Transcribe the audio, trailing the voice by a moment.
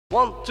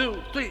1, 2,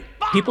 3,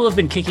 4. People have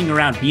been kicking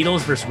around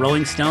Beatles versus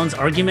Rolling Stones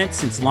arguments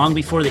since long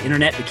before the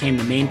internet became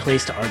the main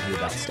place to argue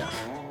about stuff.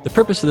 The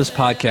purpose of this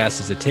podcast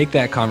is to take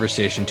that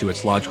conversation to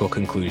its logical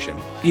conclusion,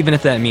 even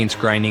if that means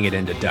grinding it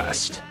into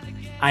dust.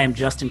 I am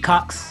Justin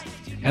Cox.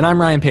 And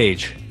I'm Ryan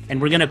Page. And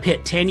we're going to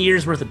pit 10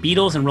 years worth of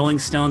Beatles and Rolling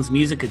Stones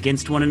music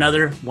against one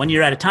another, 1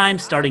 year at a time,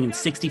 starting in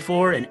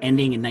 '64 and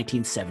ending in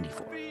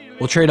 1974.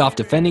 We'll trade off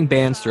defending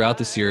bands throughout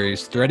the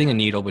series, threading a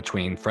needle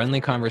between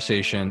friendly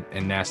conversation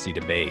and nasty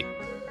debate.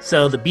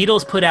 So the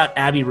Beatles put out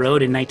Abbey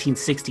Road in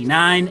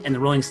 1969, and the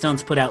Rolling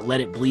Stones put out Let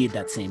It Bleed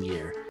that same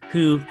year.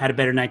 Who had a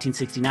better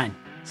 1969?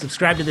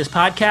 Subscribe to this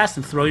podcast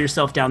and throw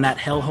yourself down that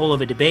hellhole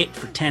of a debate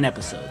for 10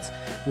 episodes.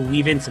 We'll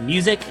weave in some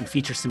music and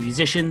feature some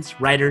musicians,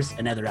 writers,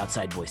 and other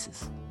outside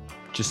voices.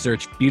 Just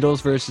search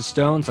Beatles versus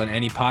Stones on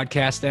any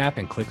podcast app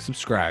and click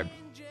subscribe.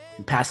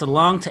 And pass it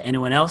along to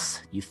anyone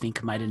else you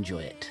think might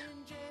enjoy it.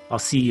 I'll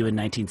see you in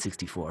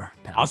 1964,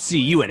 pal. I'll see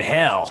you in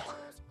hell.